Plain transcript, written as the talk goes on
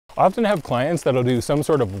I often have clients that'll do some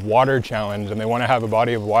sort of water challenge and they want to have a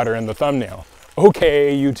body of water in the thumbnail.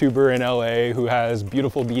 Okay, YouTuber in LA who has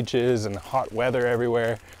beautiful beaches and hot weather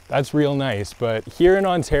everywhere. That's real nice, but here in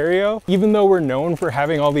Ontario, even though we're known for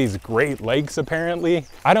having all these great lakes apparently,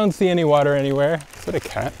 I don't see any water anywhere. Is that a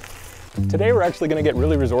cat? Today we're actually gonna get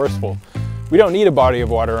really resourceful. We don't need a body of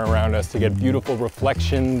water around us to get beautiful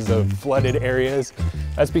reflections of flooded areas.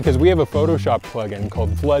 That's because we have a Photoshop plugin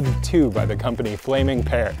called Flood 2 by the company Flaming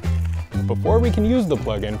Pear. Before we can use the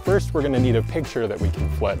plugin, first we're gonna need a picture that we can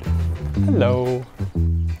flood. Hello.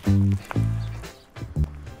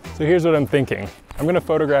 So here's what I'm thinking. I'm gonna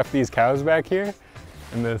photograph these cows back here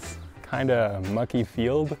in this kind of mucky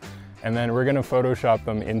field, and then we're gonna Photoshop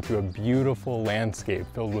them into a beautiful landscape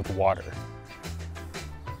filled with water.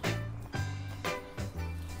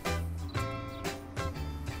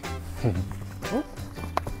 Oh,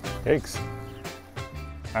 yikes.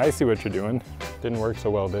 I see what you're doing. Didn't work so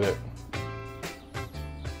well, did it?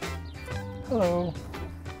 Hello.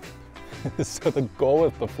 So the goal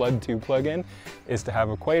with the Flood 2 plugin is to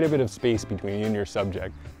have quite a bit of space between you and your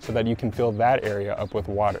subject so that you can fill that area up with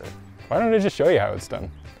water. Why don't I just show you how it's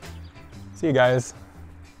done? See you guys.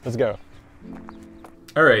 Let's go.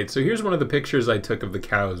 All right, so here's one of the pictures I took of the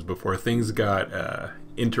cows before things got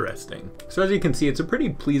interesting. So as you can see, it's a pretty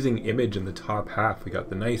pleasing image in the top half. We got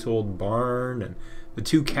the nice old barn and the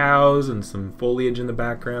two cows and some foliage in the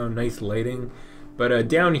background, nice lighting. But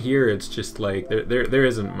down here, it's just like, there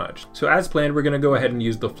isn't much. So as planned, we're gonna go ahead and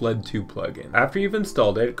use the Flood 2 plugin. After you've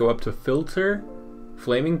installed it, go up to Filter,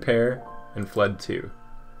 Flaming Pear, and Flood 2.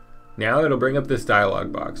 Now it'll bring up this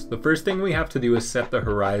dialog box. The first thing we have to do is set the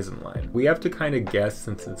horizon line. We have to kind of guess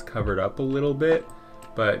since it's covered up a little bit,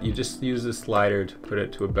 but you just use the slider to put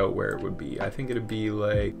it to about where it would be. I think it'd be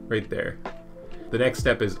like right there. The next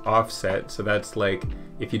step is offset, so that's like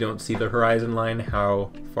if you don't see the horizon line,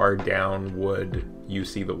 how far down would you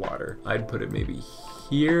see the water? I'd put it maybe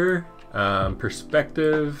here.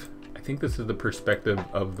 Perspective, I think this is the perspective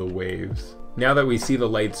of the waves. Now that we see the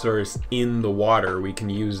light source in the water, we can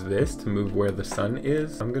use this to move where the sun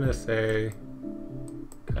is. I'm gonna say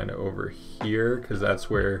kind of over here because that's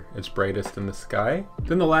where it's brightest in the sky.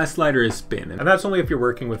 Then the last slider is spin, and that's only if you're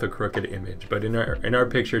working with a crooked image, but in our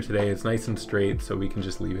picture today it's nice and straight, so we can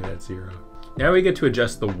just leave it at 0. Now we get to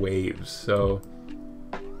adjust the waves. So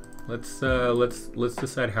let's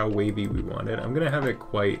decide how wavy we want it. I'm gonna have it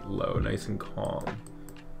quite low, nice and calm.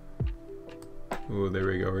 Oh, there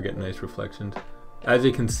we go, we're getting nice reflections. As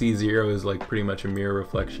you can see, 0 is like pretty much a mirror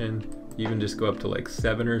reflection. You even just go up to like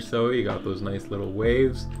 7 or so, you got those nice little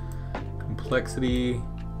waves. Complexity,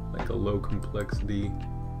 like a low complexity.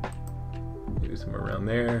 Maybe somewhere around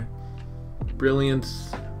there.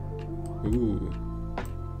 Brilliance, ooh.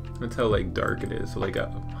 That's how like dark it is. So like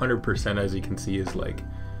 100%, as you can see, is like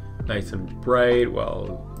nice and bright,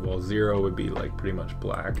 while 0 would be like pretty much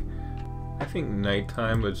black. I think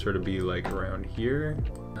nighttime would sort of be like around here.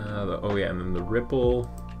 Oh yeah, and then the ripple.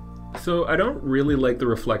 So I don't really like the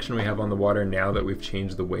reflection we have on the water now that we've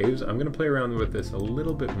changed the waves. I'm gonna play around with this a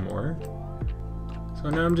little bit more. So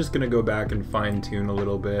now I'm just gonna go back and fine tune a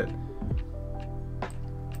little bit.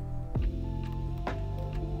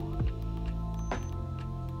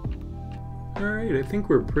 All right, I think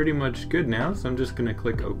we're pretty much good now, so I'm just gonna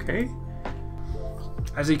click OK.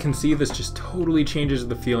 As you can see, this just totally changes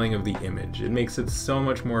the feeling of the image. It makes it so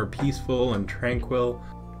much more peaceful and tranquil.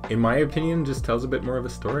 In my opinion, just tells a bit more of a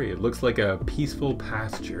story. It looks like a peaceful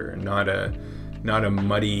pasture, not a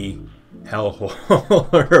muddy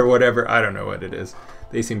hellhole or whatever. I don't know what it is.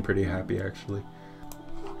 They seem pretty happy, actually.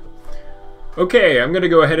 Okay, I'm gonna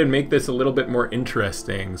go ahead and make this a little bit more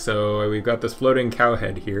interesting. So we've got this floating cow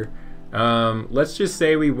head here. Let's just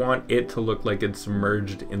say we want it to look like it's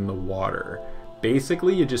submerged in the water.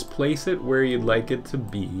 Basically, you just place it where you'd like it to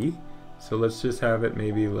be. So let's just have it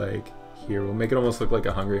maybe like here. We'll make it almost look like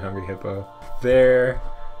a hungry hippo. There.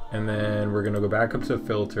 And then we're gonna go back up to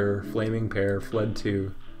Filter, Flaming Pear, Flood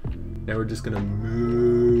 2. Now we're just gonna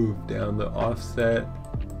move down the offset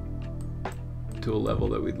to a level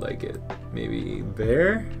that we'd like it. Maybe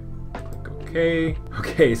there. Click OK.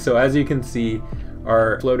 Okay, so as you can see,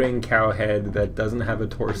 our floating cow head that doesn't have a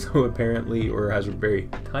torso apparently, or has a very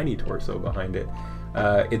tiny torso behind it,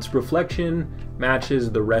 its reflection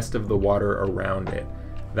matches the rest of the water around it.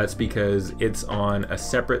 That's because it's on a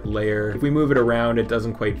separate layer. If we move it around, it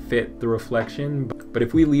doesn't quite fit the reflection, but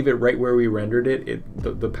if we leave it right where we rendered it,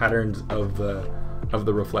 the patterns of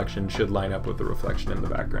the reflection should line up with the reflection in the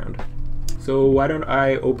background. So why don't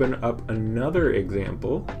I open up another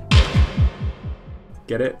example.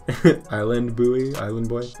 Get it? Island buoy, island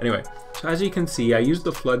boy. Anyway, so as you can see, I used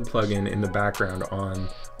the flood plugin in the background on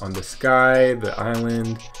the sky, the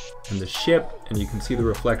island, and the ship, and you can see the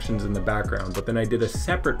reflections in the background. But then I did a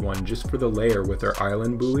separate one just for the layer with our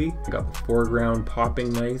island buoy. I got the foreground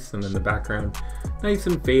popping nice, and then the background nice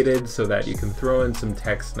and faded so that you can throw in some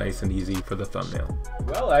text nice and easy for the thumbnail.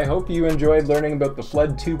 Well, I hope you enjoyed learning about the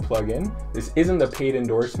Flood 2 plugin. This isn't a paid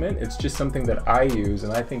endorsement, it's just something that I use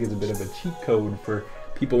and I think is a bit of a cheat code for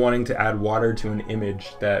people wanting to add water to an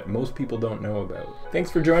image that most people don't know about.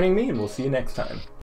 Thanks for joining me, and we'll see you next time.